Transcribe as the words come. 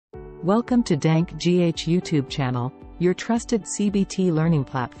Welcome to Dank GH YouTube channel, your trusted CBT learning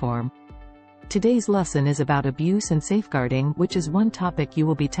platform. Today's lesson is about abuse and safeguarding, which is one topic you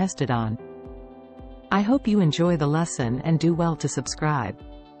will be tested on. I hope you enjoy the lesson and do well to subscribe.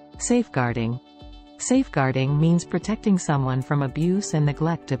 Safeguarding. Safeguarding means protecting someone from abuse and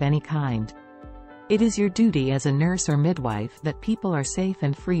neglect of any kind. It is your duty as a nurse or midwife that people are safe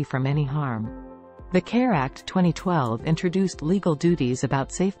and free from any harm. The CARE Act 2012 introduced legal duties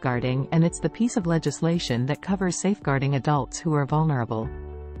about safeguarding, and it's the piece of legislation that covers safeguarding adults who are vulnerable.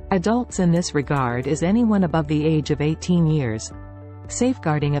 Adults in this regard is anyone above the age of 18 years.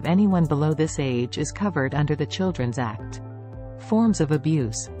 Safeguarding of anyone below this age is covered under the Children's Act. Forms of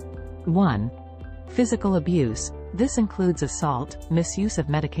abuse. 1. Physical abuse. This includes assault, misuse of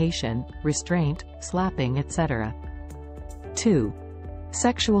medication, restraint, slapping, etc. 2.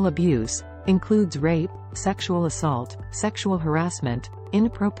 Sexual abuse. Includes rape, sexual assault, sexual harassment,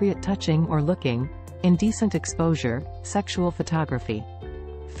 inappropriate touching or looking, indecent exposure, sexual photography.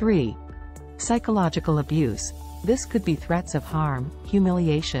 3. Psychological abuse. This could be threats of harm,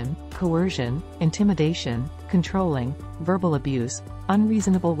 humiliation, coercion, intimidation, controlling, verbal abuse,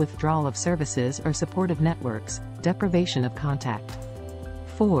 unreasonable withdrawal of services or supportive networks, deprivation of contact.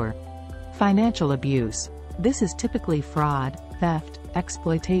 4. Financial abuse. This is typically fraud, theft,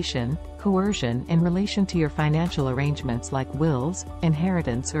 exploitation, coercion in relation to your financial arrangements like wills,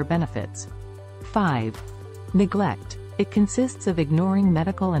 inheritance or benefits. 5. Neglect. It consists of ignoring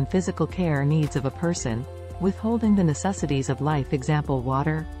medical and physical care needs of a person, withholding the necessities of life, example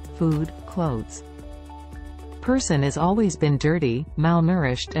water, food, clothes. Person has always been dirty,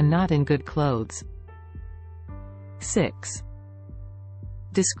 malnourished and not in good clothes. 6.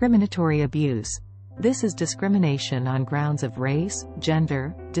 Discriminatory abuse. This is discrimination on grounds of race,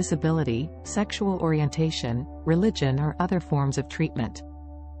 gender, disability, sexual orientation, religion or other forms of treatment.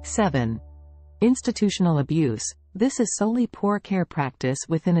 7. Institutional abuse. This is solely poor care practice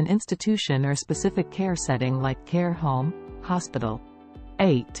within an institution or specific care setting like care home, hospital.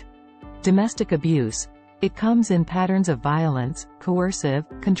 8. Domestic abuse. It comes in patterns of violence, coercive,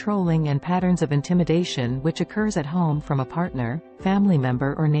 controlling and patterns of intimidation which occurs at home from a partner, family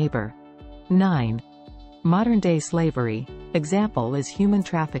member or neighbor. 9. Modern-day slavery. Example is human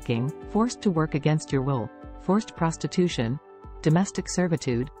trafficking, forced to work against your will, forced prostitution, domestic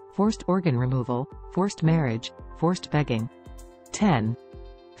servitude, forced organ removal, forced marriage, forced begging. 10.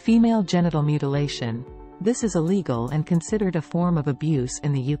 Female genital mutilation. This is illegal and considered a form of abuse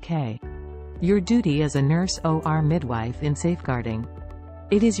in the UK. Your duty as a nurse or midwife in safeguarding.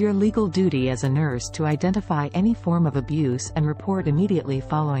 It is your legal duty as a nurse to identify any form of abuse and report immediately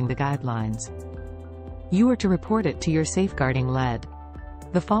following the guidelines. You are to report it to your safeguarding lead.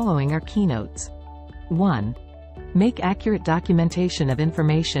 The following are keynotes. 1. Make accurate documentation of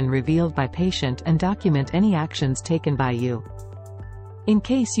information revealed by patient and document any actions taken by you. In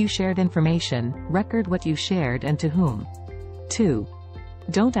case you shared information, record what you shared and to whom. 2.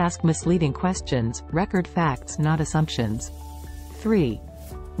 Don't ask misleading questions, record facts not assumptions. 3.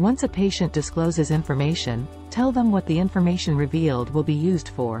 Once a patient discloses information, tell them what the information revealed will be used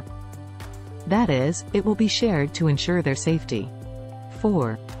for. That is, it will be shared to ensure their safety.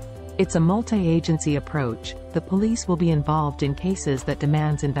 4. It's a multi-agency approach. The police will be involved in cases that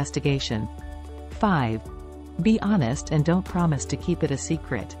demands investigation. 5. Be honest and don't promise to keep it a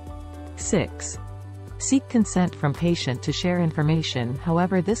secret. 6. Seek consent from patient to share information,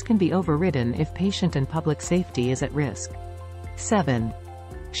 however this can be overridden if patient and public safety is at risk. 7.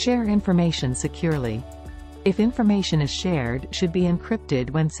 Share information securely. If information is shared, should be encrypted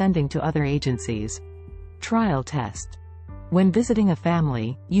when sending to other agencies. Trial test. When visiting a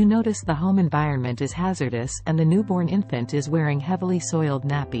family, you notice the home environment is hazardous and the newborn infant is wearing heavily soiled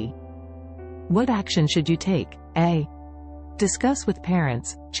nappy. What action should you take? A. Discuss with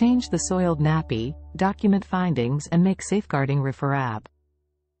parents, change the soiled nappy, document findings and make safeguarding referral.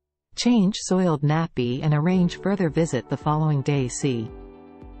 Change soiled nappy and arrange further visit the following day. C.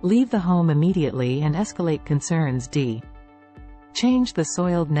 Leave the home immediately and escalate concerns. D. Change the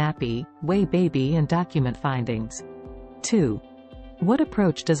soiled nappy, weigh baby and document findings. 2. What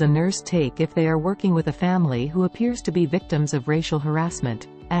approach does a nurse take if they are working with a family who appears to be victims of racial harassment?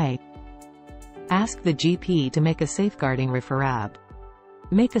 A. Ask the GP to make a safeguarding referral.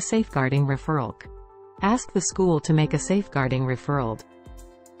 Make a safeguarding referral. Ask the school to make a safeguarding referral.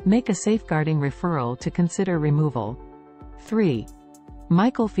 Make a safeguarding referral to consider removal. 3.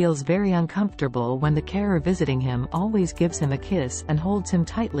 Michael feels very uncomfortable when the carer visiting him always gives him a kiss and holds him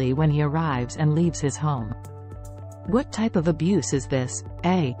tightly when he arrives and leaves his home. What type of abuse is this?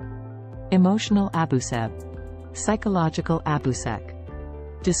 A. Emotional abuse. Psychological abuse.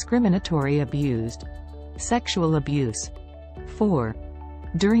 Discriminatory abused. Sexual abuse. 4.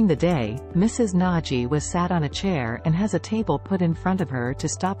 During the day, Mrs. Naji was sat on a chair and has a table put in front of her to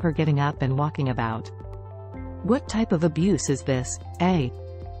stop her getting up and walking about. What type of abuse is this? A.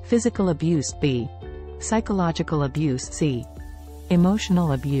 Physical abuse. B. Psychological abuse. C.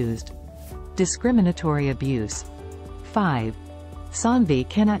 Emotional abused. Discriminatory abuse. 5. Sanvi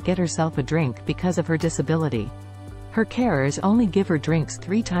cannot get herself a drink because of her disability. Her carers only give her drinks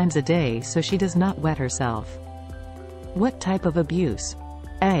 3 times a day so she does not wet herself. What type of abuse?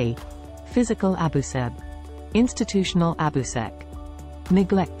 A. Physical abuseb. Institutional abusek.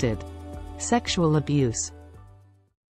 Neglected. Sexual abuse.